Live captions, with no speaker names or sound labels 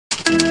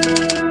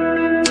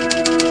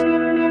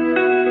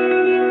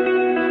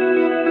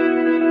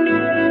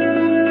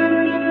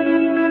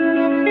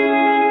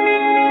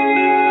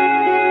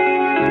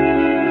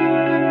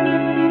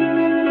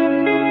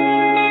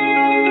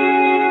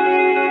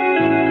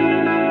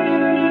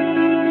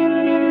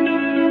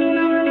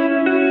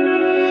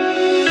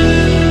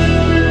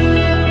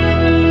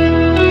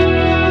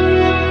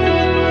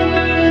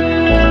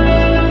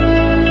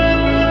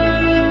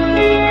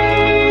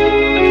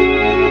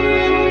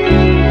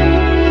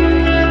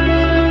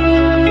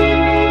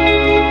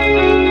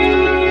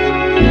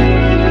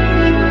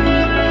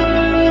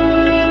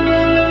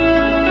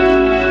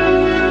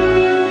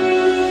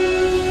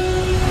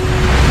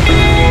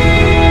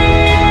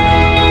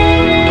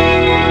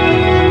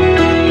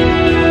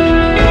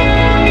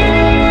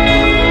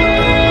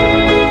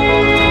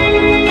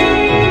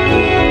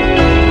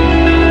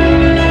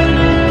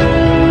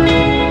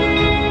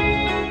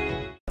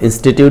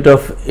Institute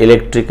of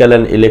electrical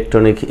and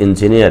electronic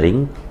engineering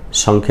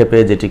সংক্ষেপে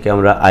যেটিকে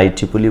আমরা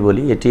IEEE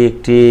বলি, এটি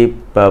একটি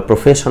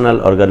প্রফেশনাল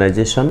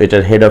অর্গানাইজেশন।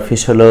 এটার হেড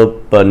অফিস হলো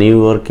নিউ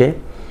ইয়র্কে,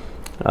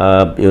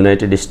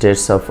 ইউনাইটেড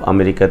স্টেটস অফ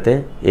আমেরিকাতে।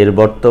 এর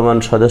বর্তমান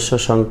সদস্য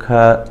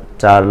সংখ্যা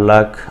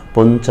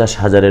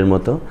 4,50,000-এর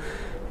মতো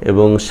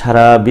এবং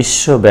সারা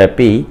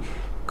বিশ্বব্যাপী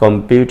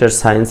computer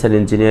science and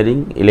engineering,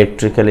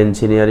 electrical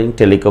engineering,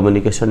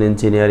 telecommunication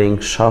engineering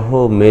সহ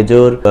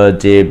মেজর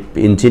যে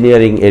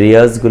ইঞ্জিনিয়ারিং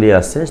এরিয়াসগুলি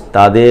আছে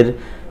তাদের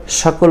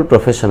সকল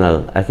প্রফেশনাল,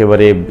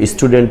 একেবারে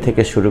স্টুডেন্ট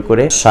থেকে শুরু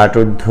করে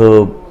ষাটোর্ধ্ব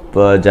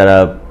যারা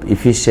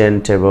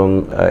ইফিশিয়েন্ট এবং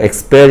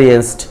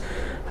এক্সপেরিয়েন্সড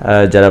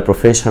যারা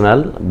প্রফেশনাল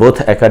বোথ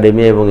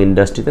একাডেমি এবং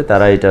ইন্ডাস্ট্রিতে,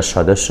 তারা এটার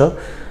সদস্য।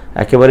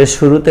 একেবারে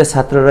শুরুতে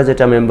ছাত্ররা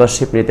যেটা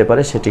মেম্বারশিপ নিতে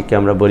পারে সেটিকে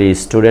আমরা বলি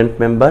স্টুডেন্ট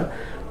মেম্বার।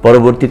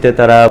 পরবর্তীতে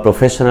তারা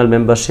প্রফেশনাল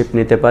মেম্বারশিপ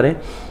নিতে পারে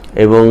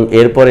এবং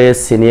এরপরে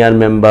সিনিয়র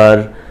মেম্বার,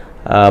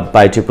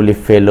 IEEE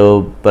ফেলো,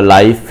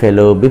 লাইফ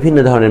ফেলো, বিভিন্ন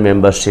ধরনের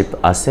মেম্বারশিপ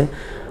আছে।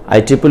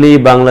 IEEE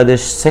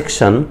বাংলাদেশ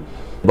সেকশন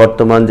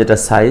বর্তমান যেটা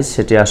সাইজ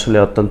সেটি আসলে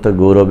অত্যন্ত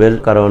গৌরবের,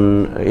 কারণ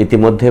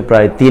ইতিমধ্যে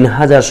প্রায়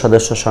 3,000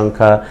 সদস্য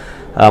সংখ্যা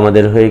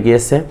আমাদের হয়ে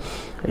গিয়েছে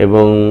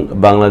এবং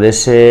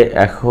বাংলাদেশে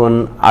এখন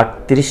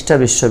 38টা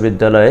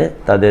বিশ্ববিদ্যালয়ে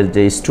তাদের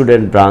যে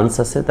স্টুডেন্ট ব্রাঞ্চ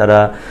আছে তারা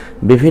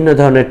বিভিন্ন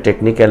ধরনের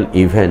টেকনিক্যাল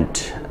ইভেন্ট,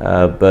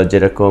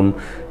 যেরকম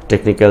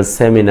technical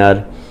seminar,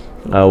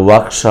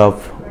 workshop,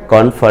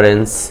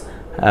 conference,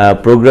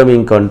 programming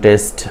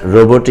contest,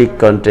 robotic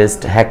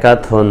contest,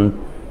 hackathon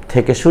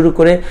থেকে শুরু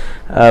করে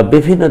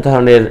বিভিন্ন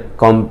ধরনের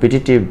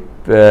কম্পিটিটিভ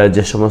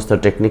যে সমস্ত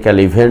টেকনিক্যাল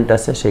ইভেন্ট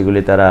আছে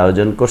সেগুলি তারা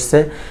আয়োজন করছে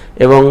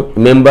এবং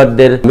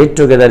মেম্বারদের মিট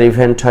টুগেদার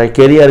ইভেন্ট হয়।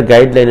 কেরিয়ার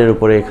গাইডলাইনের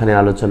উপরে এখানে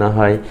আলোচনা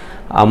হয়।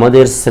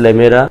 আমাদের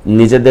ছেলেমেয়েরা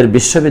নিজেদের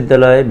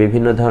বিশ্ববিদ্যালয়ে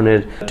বিভিন্ন ধরনের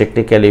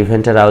টেকনিক্যাল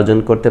ইভেন্টের আয়োজন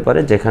করতে পারে,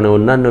 যেখানে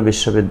অন্যান্য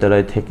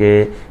বিশ্ববিদ্যালয় থেকে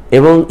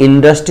এবং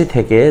ইন্ডাস্ট্রি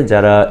থেকে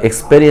যারা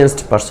এক্সপেরিয়েন্সড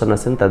পারসন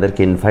আছেন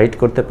তাদেরকে ইনভাইট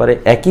করতে পারে।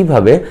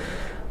 একইভাবে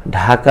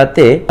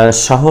ঢাকাতে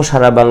সহ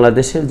সারা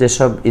বাংলাদেশের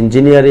যেসব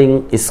ইঞ্জিনিয়ারিং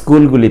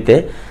স্কুলগুলিতে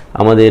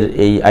আমাদের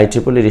এই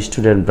IEEE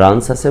স্টুডেন্ট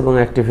ব্রাঞ্চ আছে এবং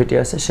অ্যাক্টিভিটি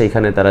আছে,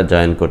 সেইখানে তারা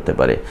জয়েন করতে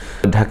পারে।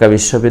 ঢাকা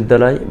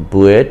বিশ্ববিদ্যালয়,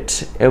 বুয়েট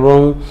এবং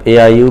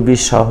AIUB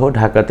সহ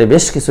ঢাকাতে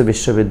বেশ কিছু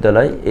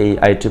বিশ্ববিদ্যালয় এই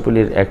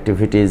IEEEর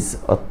অ্যাক্টিভিটিস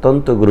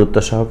অত্যন্ত গুরুত্ব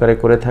সহকারে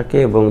করে থাকে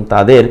এবং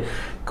তাদের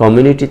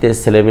কমিউনিটিতে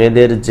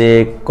ছেলেমেয়েদের যে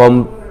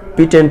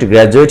কম্পিটেন্ট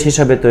গ্র্যাজুয়েট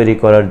হিসাবে তৈরি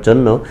করার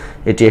জন্য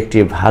এটি একটি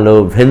ভালো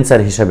ভেঞ্চার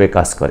হিসাবে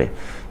কাজ করে।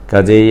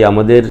 কাজেই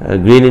আমাদের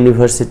গ্রিন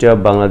ইউনিভার্সিটি অফ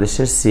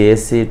বাংলাদেশের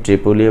CSE,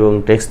 IEEE এবং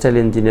টেক্সটাইল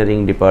ইঞ্জিনিয়ারিং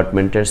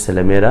ডিপার্টমেন্টের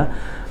ছেলেমেয়েরা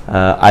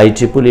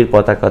IEEEর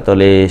পতাকা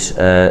তলে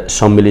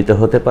সম্মিলিত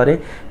হতে পারে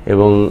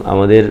এবং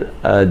আমাদের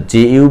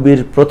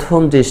GUB'র প্রথম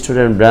যে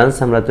স্টুডেন্ট ব্রাঞ্চ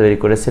আমরা তৈরি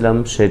করেছিলাম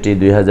সেটি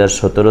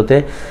 2017-তে।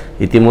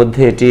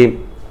 ইতিমধ্যে এটি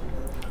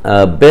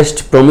বেস্ট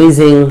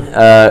প্রমিজিং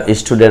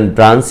স্টুডেন্ট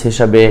ব্রাঞ্চ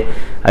হিসাবে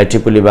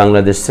IEEE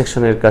বাংলাদেশ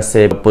সেকশনের কাছে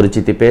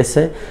পরিচিতি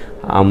পেয়েছে।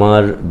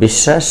 আমার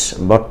বিশ্বাস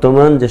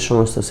বর্তমান যে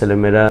সমস্ত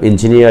ছেলেমেয়েরা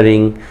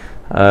ইঞ্জিনিয়ারিং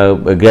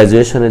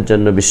গ্র্যাজুয়েশনের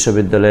জন্য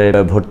বিশ্ববিদ্যালয়ে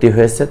ভর্তি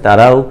হয়েছে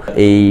তারাও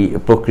এই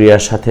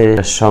প্রক্রিয়ার সাথে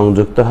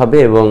সংযুক্ত হবে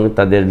এবং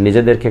তাদের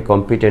নিজেদেরকে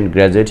কম্পিটেন্ট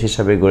গ্র্যাজুয়েট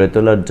হিসাবে গড়ে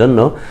তোলার জন্য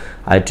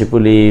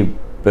IEEE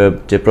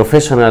যে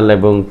প্রফেশনাল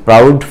এবং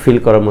প্রাউড ফিল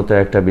করার মতো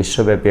একটা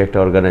বিশ্বব্যাপী একটা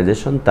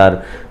অর্গানাইজেশন তার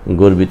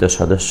গর্বিত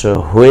সদস্য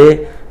হয়ে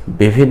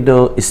বিভিন্ন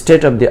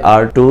state of the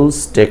art tools,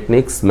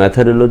 techniques,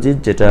 methodology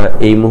যেটা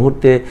এই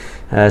মুহূর্তে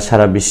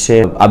সারা বিশ্বে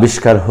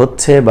আবিষ্কার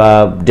হচ্ছে বা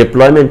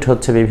ডিপ্লয়মেন্ট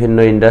হচ্ছে বিভিন্ন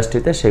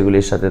ইন্ডাস্ট্রিতে,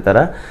 সেগুলির সাথে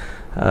তারা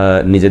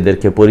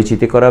নিজেদেরকে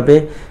পরিচিতি করাবে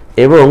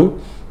এবং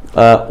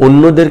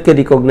অন্যদেরকে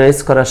রিকগনাইজ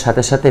করার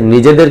সাথে সাথে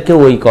নিজেদেরকেও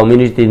ওই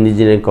কমিউনিটি,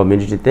 ইঞ্জিনিয়ারিং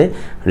কমিউনিটিতে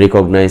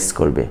রিকগনাইজ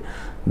করবে।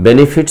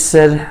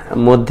 বেনিফিটসের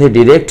মধ্যে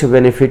ডিরেক্ট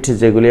বেনিফিট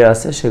যেগুলি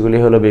আছে সেগুলি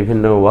হলো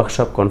বিভিন্ন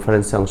ওয়ার্কশপ,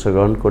 কনফারেন্সে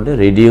অংশগ্রহণ করলে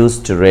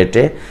রিডিউসড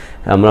রেটে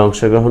আমরা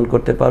অংশগ্রহণ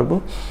করতে পারবো।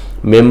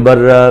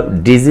 মেম্বাররা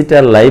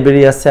ডিজিটাল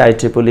লাইব্রেরি আছে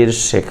IEEEর,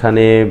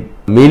 সেখানে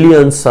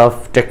মিলিয়নস অফ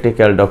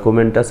টেকনিক্যাল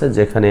ডকুমেন্ট আছে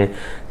যেখানে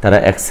তারা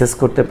অ্যাক্সেস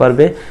করতে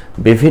পারবে।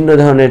 বিভিন্ন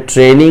ধরনের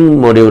ট্রেনিং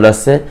মডিউল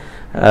আছে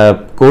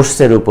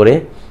কোর্সের উপরে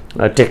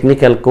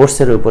টেকনিক্যাল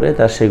কোর্সের উপরে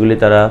সেগুলি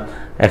তারা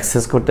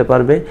অ্যাক্সেস করতে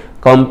পারবে।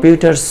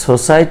 কম্পিউটার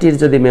সোসাইটির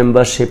যদি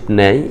মেম্বারশিপ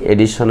নেয়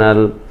এডিশনাল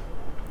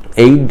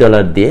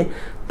 $8 দিয়ে,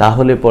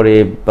 তাহলে পরে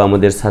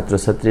আমাদের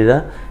ছাত্রছাত্রীরা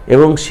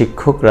এবং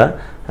শিক্ষকরা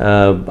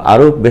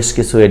আরও বেশ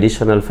কিছু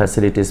এডিশনাল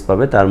ফ্যাসিলিটিস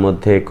পাবে। তার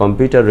মধ্যে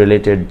কম্পিউটার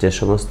রিলেটেড যে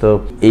সমস্ত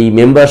এই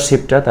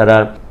মেম্বারশিপটা তারা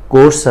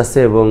কোর্স আছে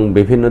এবং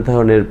বিভিন্ন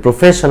ধরনের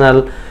প্রফেশনাল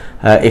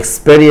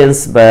এক্সপেরিয়েন্স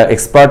বা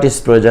এক্সপার্টিস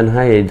প্রয়োজন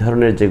হয় এই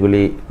ধরনের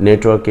যেগুলি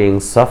networking,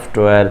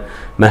 software,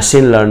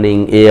 machine learning,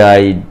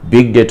 AI,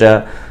 big data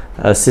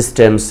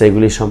systems,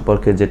 এগুলি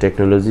সম্পর্কে যে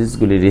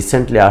টেকনোলজিসগুলি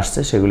রিসেন্টলি আসছে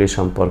সেগুলি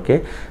সম্পর্কে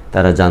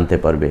তারা জানতে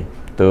পারবে।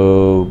 তো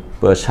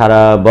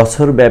সারা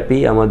বছর ব্যাপী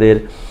আমাদের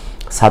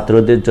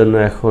ছাত্রদের জন্য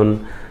এখন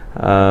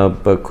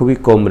খুবই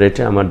কম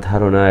রেটে, আমার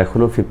ধারণা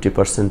এখনও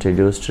 50%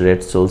 রিডিউসড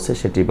রেট চলছে,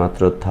 সেটি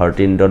মাত্র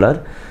 $13।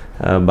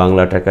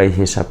 বাংলা টাকায়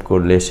হিসাব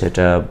করলে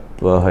সেটা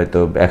হয়তো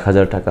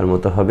 1000 টাকার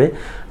মতো হবে।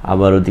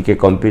 আবার ওদিকে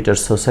কম্পিউটার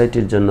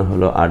সোসাইটির জন্য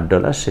হলো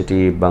 $8, সেটি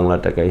বাংলা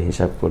টাকায়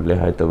হিসাব করলে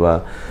হয়তো বা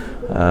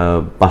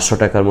 500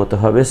 টাকার মতো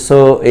হবে। সো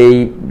এই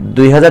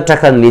 2000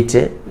 টাকার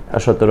নিচে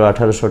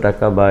 1700-1800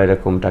 টাকা বা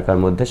এরকম টাকার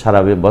মধ্যে সারা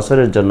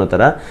বছরের জন্য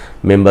তারা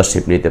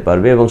মেম্বারশিপ নিতে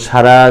পারবে এবং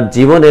সারা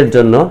জীবনের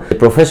জন্য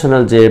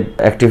প্রফেশনাল যে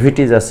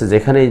অ্যাক্টিভিটিস আছে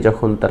যেখানেই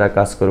যখন তারা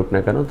কাজ করুক না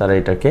কেন তারা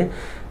এটাকে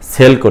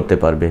সেল করতে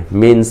পারবে।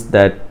 মিনস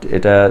দ্যাট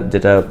এটা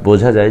যেটা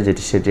বোঝা যায়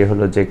সেটি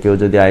হলো যে কেউ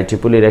যদি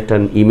IEEEর একটা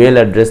ইমেল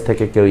অ্যাড্রেস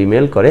থেকে কেউ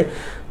ইমেল করে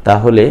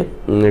তাহলে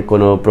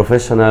কোনো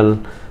প্রফেশনাল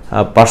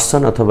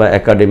পার্সন অথবা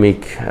একাডেমিক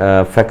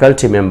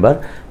ফ্যাকাল্টি মেম্বার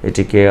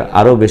এটিকে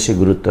আরও বেশি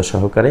গুরুত্ব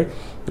সহকারে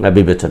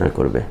বিবেচনা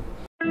করবে।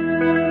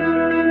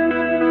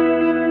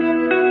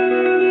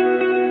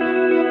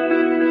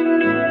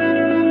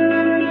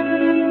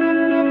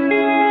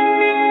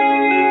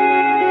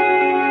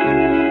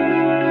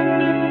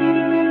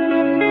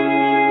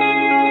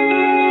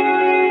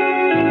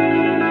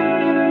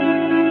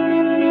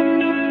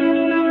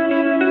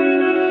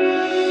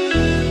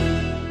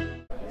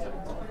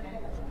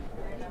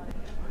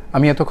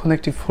 আমি এতক্ষণ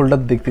একটি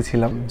ফোল্ডার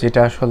দেখতেছিলাম যেটা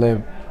আসলে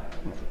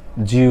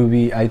GUB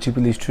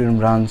IEEE স্টুডেন্ট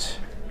ব্রাঞ্চ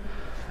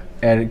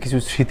এর কিছু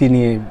স্মৃতি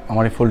নিয়ে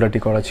আমার এই ফোল্ডারটি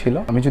করা ছিল।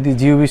 আমি যদি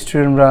GUB IEEE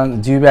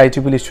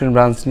স্টুডেন্ট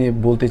ব্রাঞ্চ নিয়ে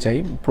বলতে চাই,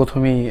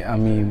 প্রথমেই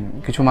আমি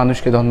কিছু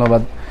মানুষকে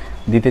ধন্যবাদ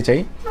দিতে চাই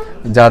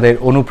যাদের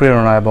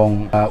অনুপ্রেরণা এবং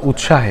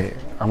উৎসাহে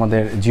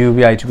আমাদের GUB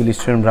IEEE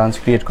student branch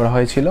create করা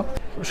হয়েছিল।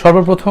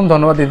 সর্বপ্রথম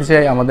ধন্যবাদ দিতে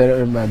চাই আমাদের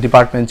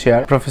department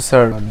chair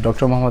professor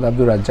doctor Mohammad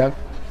Abdur Razzak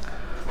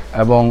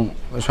এবং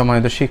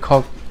সম্মানিত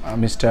শিক্ষক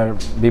মিস্টার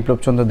বিপ্লব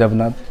চন্দ্র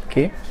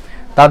দেবনাথকে।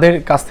 তাদের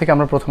কাছ থেকে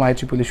আমরা প্রথম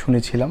IEEE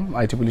শুনেছিলাম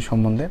IEEE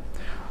সম্বন্ধে।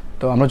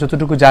 তো আমরা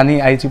যতটুকু জানি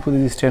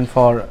IEEE stand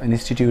for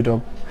institute of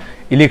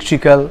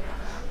electrical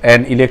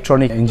and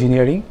electronic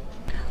engineering.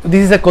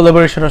 This is a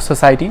কোলাবোরেশনাল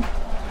society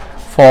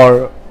for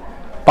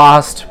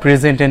past,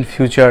 present and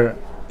future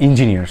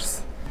engineers.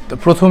 তো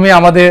প্রথমে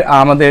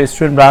আমাদের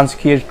স্টুডেন্ট ব্রাঞ্চ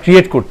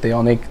ক্রিয়েট করতে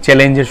অনেক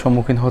চ্যালেঞ্জের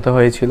সম্মুখীন হতে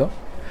হয়েছিল।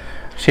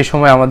 সেই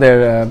সময় আমাদের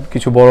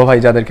কিছু বড় ভাই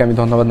যাদেরকে আমি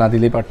ধন্যবাদ না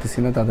দিলেই পারতেছি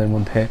না, তাদের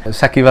মধ্যে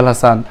সাকিব আল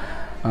হাসান,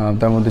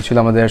 তার মধ্যে ছিল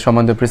আমাদের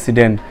সম্মানিত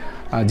প্রেসিডেন্ট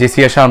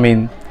জেসিয়া শারমিন,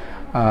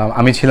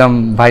 আমি ছিলাম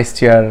ভাইস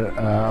চেয়ার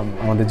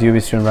আমাদের GUB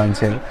স্টুডেন্ট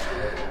ব্রাঞ্চের,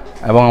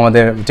 এবং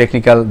আমাদের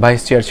টেকনিক্যাল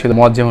ভাইস চেয়ার ছিল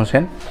মোয়াজ্জেম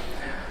হোসেন।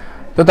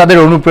 তো তাদের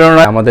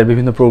অনুপ্রেরণায় আমাদের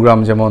বিভিন্ন প্রোগ্রাম,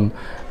 যেমন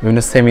বিভিন্ন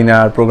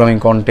সেমিনার, প্রোগ্রামিং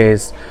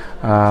কন্টেস্ট,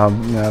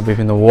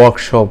 বিভিন্ন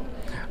ওয়ার্কশপ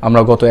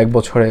আমরা গত 1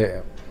 বছরে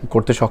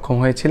করতে সক্ষম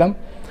হয়েছিলাম।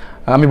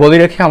 আমি বলে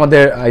রাখি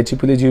আমাদের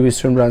IEEE GUB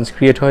student branch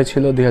create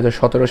হয়েছিল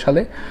 2017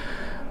 সালে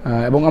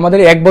এবং আমাদের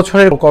 1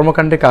 বছরের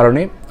কর্মকাণ্ডের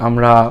কারণে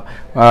আমরা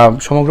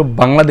সমগ্র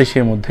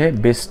বাংলাদেশের মধ্যে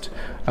বেস্ট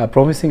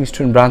প্রমিসিং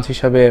স্টুডেন্ট ব্রাঞ্চ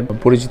হিসাবে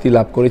পরিচিতি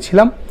লাভ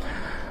করেছিলাম।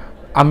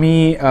 আমি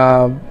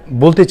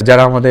বলতে চাই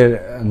যারা আমাদের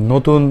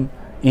নতুন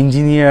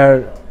ইঞ্জিনিয়ার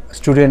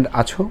স্টুডেন্ট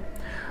আছো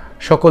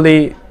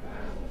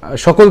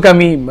সকলকে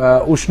আমি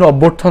উষ্ণ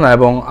অভ্যর্থনা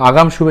এবং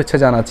আগাম শুভেচ্ছা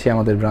জানাচ্ছি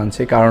আমাদের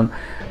ব্রাঞ্চে। কারণ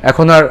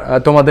এখন আর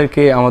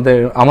তোমাদেরকে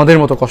আমাদের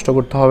মতো কষ্ট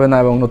করতে হবে না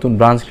এবং নতুন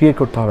ব্রাঞ্চ ক্রিয়েট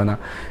করতে হবে না,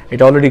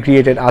 এটা অলরেডি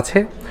ক্রিয়েটেড আছে।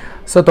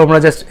 সো তোমরা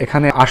জাস্ট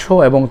এখানে আসো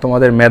এবং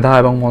তোমাদের মেধা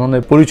এবং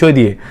মননের পরিচয়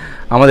দিয়ে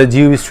আমাদের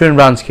GUB স্টুডেন্ট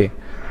ব্রাঞ্চকে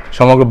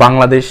সমগ্র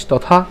বাংলাদেশ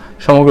তথা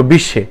সমগ্র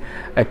বিশ্বে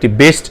একটি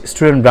বেস্ট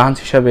স্টুডেন্ট ব্রাঞ্চ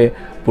হিসাবে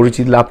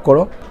পরিচিতি লাভ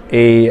করো,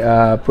 এই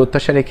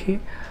প্রত্যাশা রেখে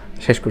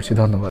শেষ করছি।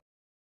 ধন্যবাদ।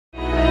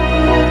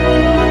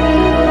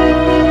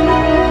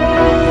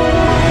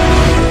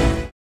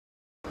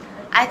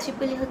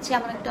 IEEE হচ্ছে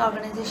এমন একটা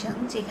অর্গানাইজেশন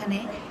যেখানে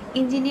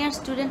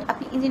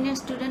আপনি ইঞ্জিনিয়ার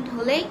স্টুডেন্ট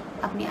হলেই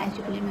আপনি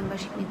IEEE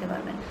মেম্বারশিপ নিতে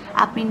পারবেন।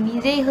 আপনি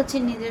নিজেই হচ্ছে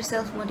নিজের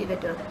সেলফ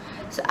মোটিভেটর।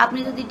 সো আপনি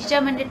যদি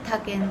ডিটারমাইন্ডেড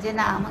থাকেন যে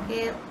না আমাকে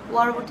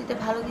পরবর্তীতে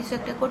ভালো কিছু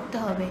একটা করতে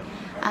হবে,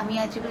 আমি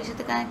IEEEর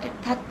সাথে কানেক্টেড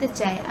থাকতে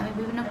চাই, আমি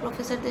বিভিন্ন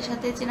প্রফেসরদের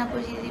সাথে চেনা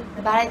পরিচিতি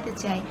বাড়াইতে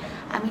চাই,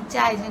 আমি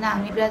চাই যে না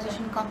আমি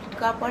গ্রাজুয়েশন কমপ্লিট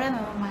করার পরে আমি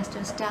আমার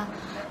মাস্টার্সটা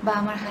বা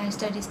আমার হায়ার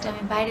স্টাডিজটা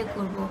আমি বাইরে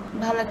করব,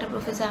 ভালো একটা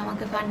প্রফেসর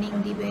আমাকে ফান্ডিং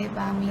দিবে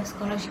বা আমি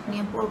স্কলারশিপ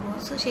নিয়ে পড়বো।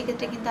 সো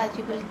সেক্ষেত্রে কিন্তু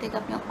IEEE থেকে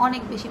আপনি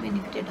অনেক বেশি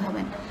বেনিফিটেড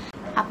হবেন।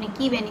 আপনি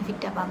কি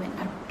বেনিফিটটা পাবেন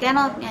আর কেন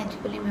আপনি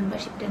IEEE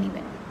মেম্বারশিপটা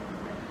নেবেন?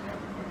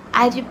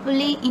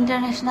 IEEE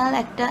ইন্টারন্যাশনাল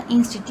একটা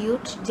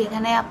ইনস্টিটিউট,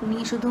 যেখানে আপনি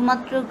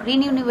শুধুমাত্র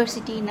গ্রিন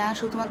ইউনিভার্সিটি না,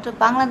 শুধুমাত্র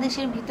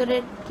বাংলাদেশের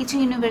ভিতরের কিছু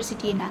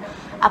ইউনিভার্সিটি না,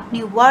 আপনি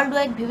ওয়ার্ল্ড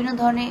ওয়াইড বিভিন্ন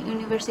ধরনের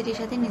ইউনিভার্সিটির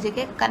সাথে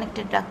নিজেকে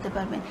কানেক্টেড রাখতে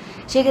পারবেন।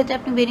 সেক্ষেত্রে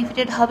আপনি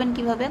বেনিফিটেড হবেন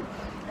কিভাবে?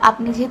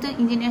 আপনি যেহেতু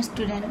ইঞ্জিনিয়ার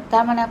স্টুডেন্ট,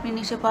 তার মানে আপনি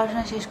নিশ্চয়ই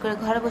পড়াশোনা শেষ করে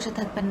ঘরে বসে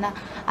থাকবেন না।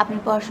 আপনি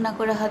পড়াশোনা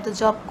করে হয়তো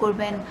জব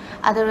করবেন,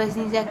 আদারওয়াইজ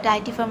নিজে একটা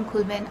আইটি ফার্ম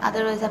খুলবেন,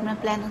 আদারওয়াইজ আপনার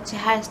প্ল্যান হচ্ছে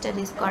হায়ার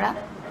স্টাডিজ করা।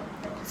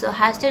 সো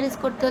হায়ার স্টাডিজ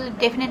করতে হলে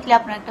ডেফিনেটলি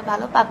আপনার একটা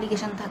ভালো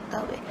পাবলিকেশন থাকতে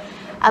হবে।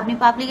 আপনি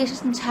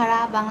পাবলিকেশন ছাড়া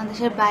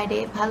বাংলাদেশের বাইরে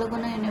ভালো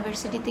কোনো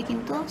ইউনিভার্সিটিতে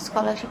কিন্তু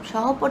স্কলারশিপ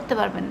সহ পড়তে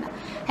পারবেন না।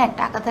 হ্যাঁ,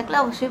 টাকা থাকলে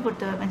অবশ্যই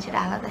পড়তে পারবেন, সেটা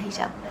আলাদা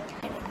হিসাব।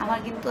 আমার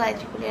কিন্তু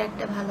IEEE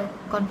একটা ভালো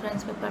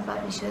কনফারেন্স পেপার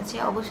পাবলিশ হয়েছে,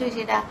 অবশ্যই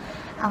সেটা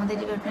আমাদের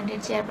ডিপার্টমেন্টের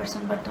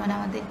চেয়ারপারসন, বর্তমানে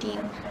আমাদের টিম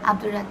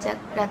আব্দুর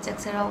রাজ্জাক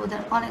স্যারের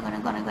অবদান অনেক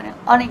অনেক অনেক অনেক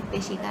অনেক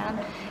বেশি, কারণ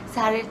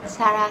স্যারের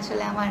ছাড়া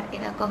আসলে আমার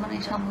এটা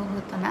কখনোই সম্ভব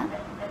হতো না।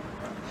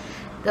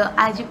 তো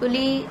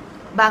IEEE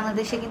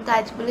বাংলাদেশে কিন্তু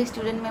IEEE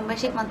স্টুডেন্ট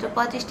মেম্বারশিপ মাত্র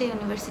 25টা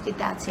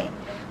ইউনিভার্সিটিতে আছে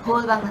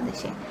হোল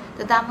বাংলাদেশে।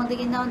 তো তার মধ্যে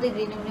কিন্তু আমাদের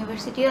গ্রিন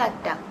ইউনিভার্সিটিও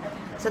একটা।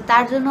 সো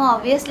তার জন্য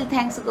obviously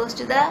thanks goes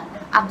to the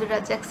Abdur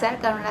Razzak sir,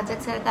 কারণ রাজ্জাক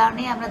স্যারের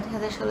কারণেই আমরা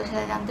 2016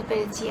 সালে জানতে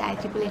পেরেছি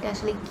IEEE এটা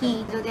আসলে কি।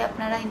 যদি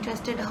আপনারা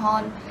ইন্টারেস্টেড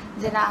হন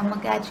যে না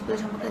আমাকে IEEE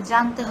সম্পর্কে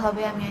জানতে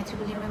হবে, আমি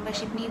IEEE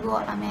মেম্বারশিপ নিব,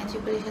 আমি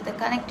IEEEর সাথে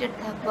কানেক্টেড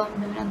থাকবো, আমি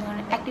বিভিন্ন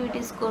ধরনের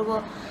অ্যাক্টিভিটিস করবো,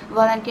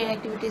 ভলান্টিয়ার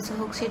অ্যাক্টিভিটিস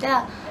হোক, সেটা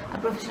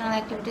প্রফেশনাল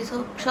অ্যাক্টিভিটিস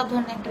হোক, সব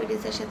ধরনের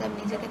অ্যাক্টিভিটিসের সাথে আমি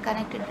নিজেকে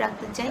কানেক্টেড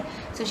রাখতে চাই।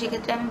 সো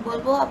সেক্ষেত্রে আমি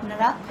বলবো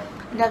আপনারা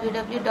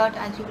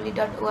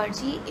www.ieee.org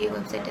এই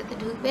ওয়েবসাইটটাতে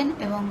ঢুকবেন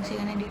এবং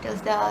সেখানে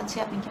ডিটেলস দেওয়া আছে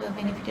আপনি কীভাবে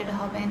বেনিফিটেড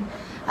হবেন,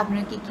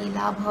 আপনার কি কি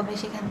লাভ হবে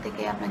সেখান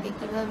থেকে, আপনাকে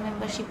কীভাবে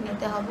মেম্বারশিপ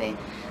নিতে হবে,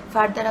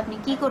 ফার্দার আপনি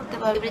কি করতে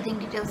পারবেন, এভরিথিং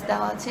ডিটেলস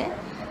দেওয়া আছে।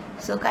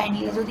 সো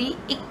কাইন্ডলি যদি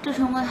একটু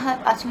সময় হয়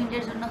 5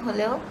 মিনিটের জন্য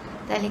হলেও,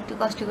 তাহলে একটু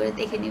কষ্ট করে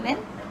দেখে নেবেন।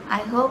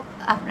 আই হোপ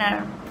আপনার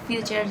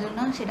ফিউচারের জন্য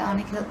সেটা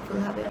অনেক হেল্পফুল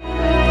হবে।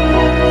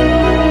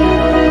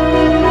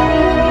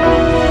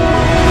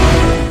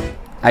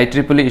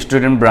 IEEE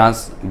student branch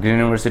green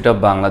university of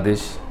Bangladesh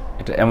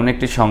এটা এমন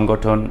একটি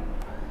সংগঠন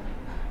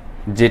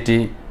যেটি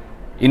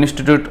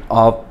institute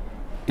of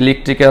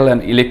electrical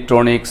and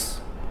electronics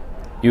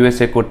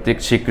USA কর্তৃক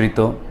স্বীকৃত।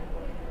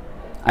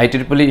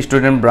 IEEE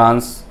student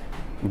branch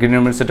green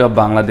university of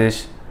Bangladesh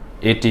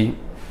এটি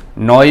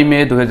 9 মে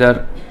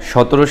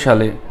 2017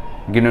 সালে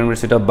গ্রিন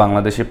ইউনিভার্সিটি অফ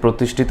বাংলাদেশে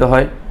প্রতিষ্ঠিত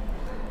হয়।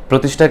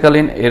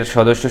 প্রতিষ্ঠাকালীন এর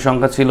সদস্য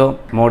সংখ্যা ছিল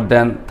মোর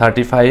দ্যান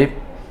 35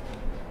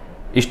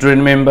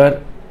 স্টুডেন্ট মেম্বার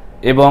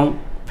এবং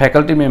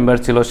ফ্যাকাল্টি মেম্বার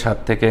ছিল 7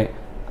 থেকে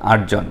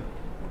 8 জন।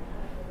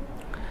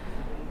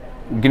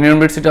 গ্রিন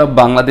ইউনিভার্সিটি অফ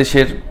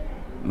বাংলাদেশের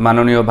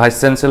মাননীয় vice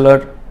chancellor,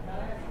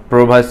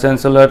 pro vice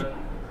chancellor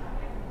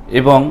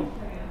এবং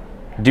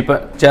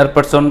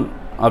chairperson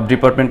of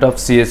department of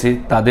CSE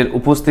তাদের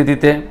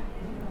উপস্থিতিতে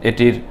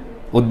এটির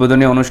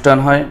উদ্বোধনী অনুষ্ঠান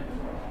হয়।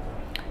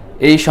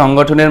 এই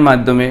সংগঠনের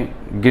মাধ্যমে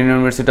গ্রিন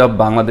ইউনিভার্সিটি অফ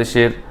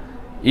বাংলাদেশের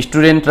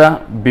স্টুডেন্টরা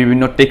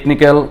বিভিন্ন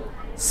technical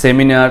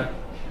seminar,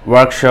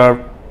 workshop,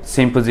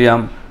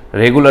 symposium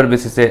regular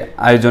বেসিসে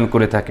আয়োজন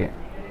করে থাকে।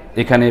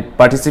 এখানে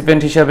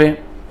পার্টিসিপেন্ট হিসাবে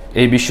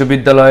এই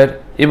বিশ্ববিদ্যালয়ের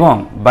এবং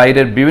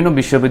বাইরের বিভিন্ন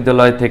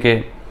বিশ্ববিদ্যালয় থেকে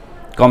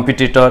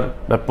কম্পিটিটর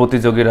বা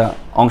প্রতিযোগীরা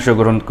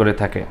অংশগ্রহণ করে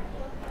থাকে।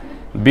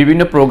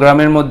 বিভিন্ন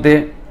প্রোগ্রামের মধ্যে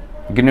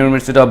গ্রিন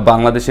ইউনিভার্সিটি অফ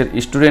বাংলাদেশের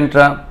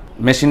স্টুডেন্টরা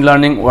machine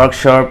learning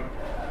workshop,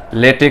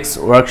 LaTeX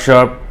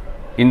workshop,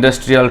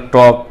 industrial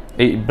টক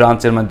এই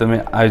ব্রাঞ্চের মাধ্যমে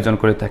আয়োজন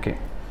করে থাকে।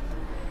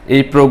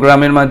 এই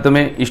প্রোগ্রামের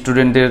মাধ্যমে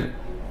স্টুডেন্টদের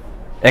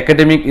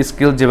একাডেমিক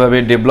স্কিল যেভাবে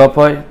ডেভেলপ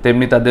হয়,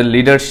 তেমনি তাদের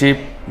লিডারশিপ,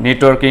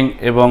 নেটওয়ার্কিং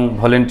এবং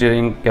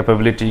ভলেন্টিয়ারিং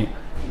ক্যাপাবিলিটি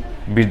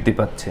বৃদ্ধি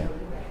পাচ্ছে।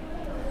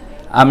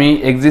 আমি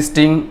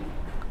এক্সিস্টিং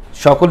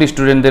সকল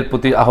স্টুডেন্টদের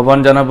প্রতি আহ্বান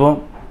জানাবো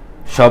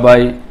সবাই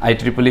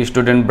IEEE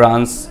student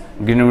branch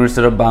green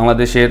university of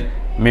বাংলাদেশের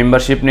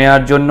মেম্বারশিপ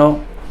নেওয়ার জন্য।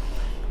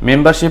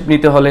 মেম্বারশিপ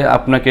নিতে হলে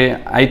আপনাকে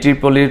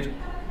IEEEর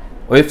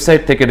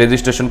ওয়েবসাইট থেকে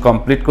রেজিস্ট্রেশন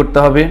কমপ্লিট করতে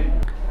হবে।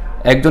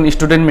 একজন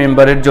স্টুডেন্ট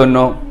মেম্বারের জন্য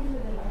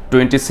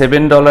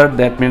 $27,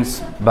 দ্যাট মিন্স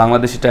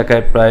বাংলাদেশি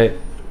টাকায় প্রায়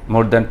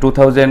মোর দ্যান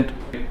 2000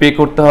 পে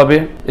করতে হবে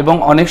এবং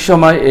অনেক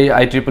সময় এই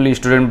IEEE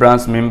স্টুডেন্ট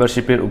ব্রাঞ্চ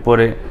মেম্বারশিপের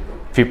উপরে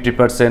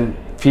 50%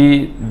 ফি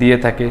দিয়ে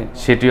থাকে,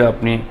 সেটিও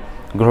আপনি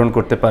গ্রহণ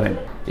করতে পারেন।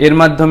 এর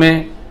মাধ্যমে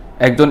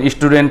একজন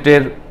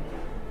স্টুডেন্টের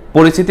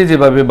পরিচিতি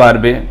যেভাবে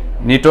বাড়বে,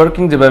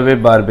 নেটওয়ার্কিং যেভাবে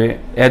বাড়বে,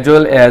 অ্যাজ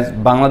ওয়েল অ্যাজ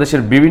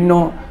বাংলাদেশের বিভিন্ন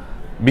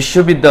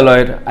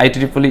বিশ্ববিদ্যালয়ের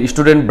IEEE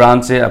স্টুডেন্ট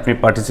ব্রাঞ্চে আপনি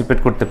পার্টিসিপেট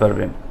করতে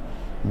পারবেন।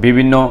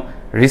 বিভিন্ন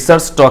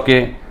রিসার্চ টকে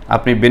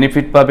আপনি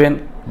বেনিফিট পাবেন,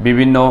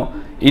 বিভিন্ন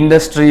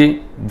ইন্ডাস্ট্রি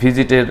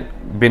ভিজিটের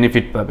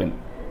বেনিফিট পাবেন।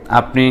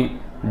 আপনি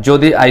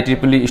যদি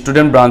IEEE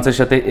স্টুডেন্ট ব্রাঞ্চের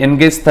সাথে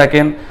এনগেজ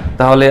থাকেন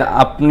তাহলে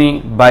আপনি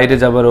বাইরে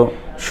যাবারও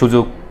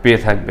সুযোগ পেয়ে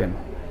থাকবেন।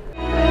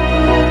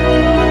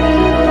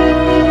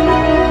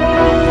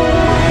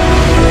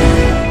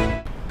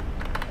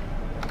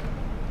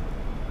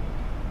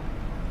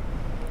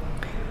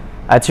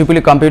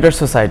 IEEE কম্পিউটার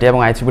সোসাইটি এবং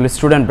IEEE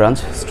স্টুডেন্ট ব্রাঞ্চ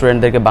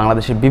স্টুডেন্টদেরকে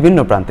বাংলাদেশের বিভিন্ন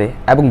প্রান্তে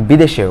এবং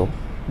বিদেশেও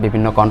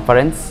বিভিন্ন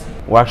কনফারেন্স,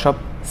 ওয়ার্কশপ,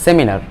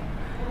 সেমিনার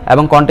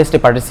এবং কন্টেস্টে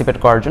পার্টিসিপেট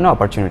করার জন্য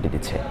অপরচুনিটি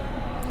দিচ্ছে।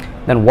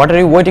 দেন what are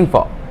you waiting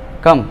for?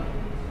 Come,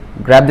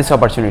 grab this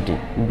opportunity,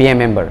 be a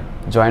member,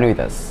 join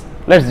with us.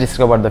 Let's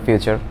discover the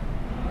future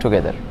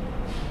together.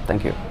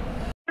 Thank you.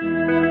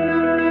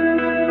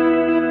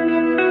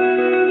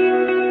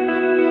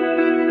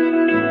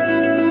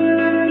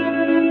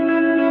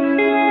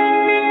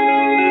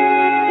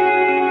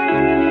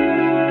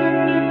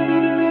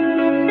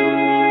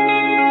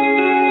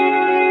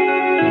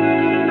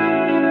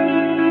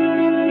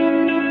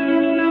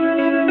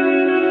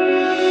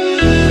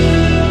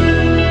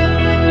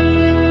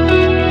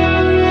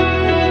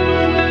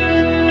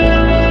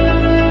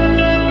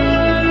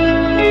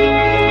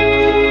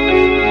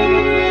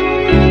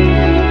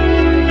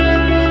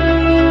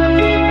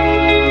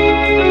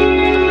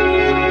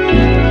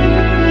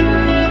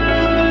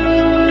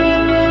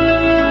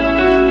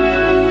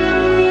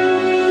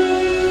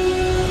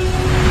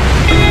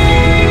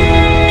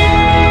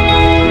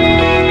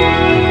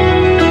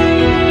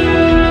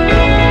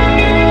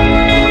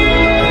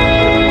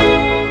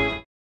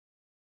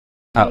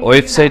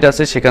 Website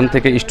আছে, সেখান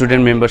থেকে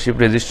স্টুডেন্ট মেম্বারশিপ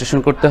রেজিস্ট্রেশন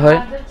করতে হয়।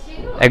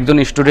 একজন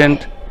স্টুডেন্ট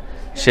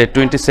সে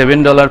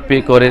 $27 পে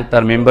করে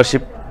তার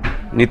মেম্বারশিপ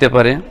নিতে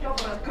পারে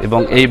এবং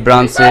এই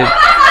ব্রাঞ্চে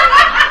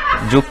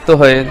যুক্ত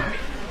হয়ে।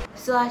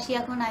 সো আসি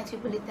এখন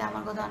আইট্রিপলিতে।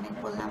 আমার কথা অনেক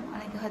বললাম,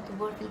 অনেকে হয়তো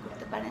বোর ফিল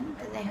করতে পারেন,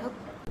 তো যাই হোক।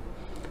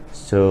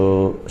 সো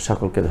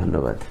সকলকে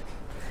ধন্যবাদ।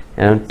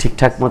 এখন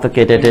ঠিকঠাক মতো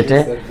কেটে টেটে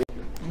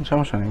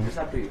সমস্যা নেই,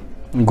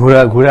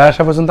 ঘুরে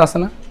আসা পর্যন্ত আছে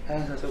না,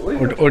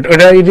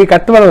 ওটা ইডি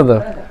কাটতে পারবো তো,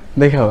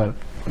 দেখে আবার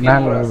না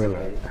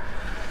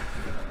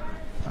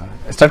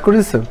স্টার্ট করে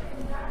দিচ্ছ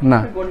না।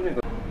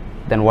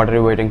 দেন what are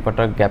you waiting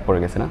ফরটা gap পড়ে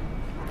গেছে না?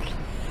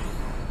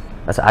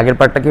 আচ্ছা, আগের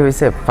পার্টটা কি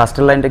হয়েছে?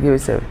 ফার্স্টের লাইনটা কি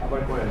হয়েছে?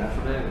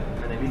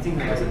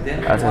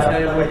 আচ্ছা।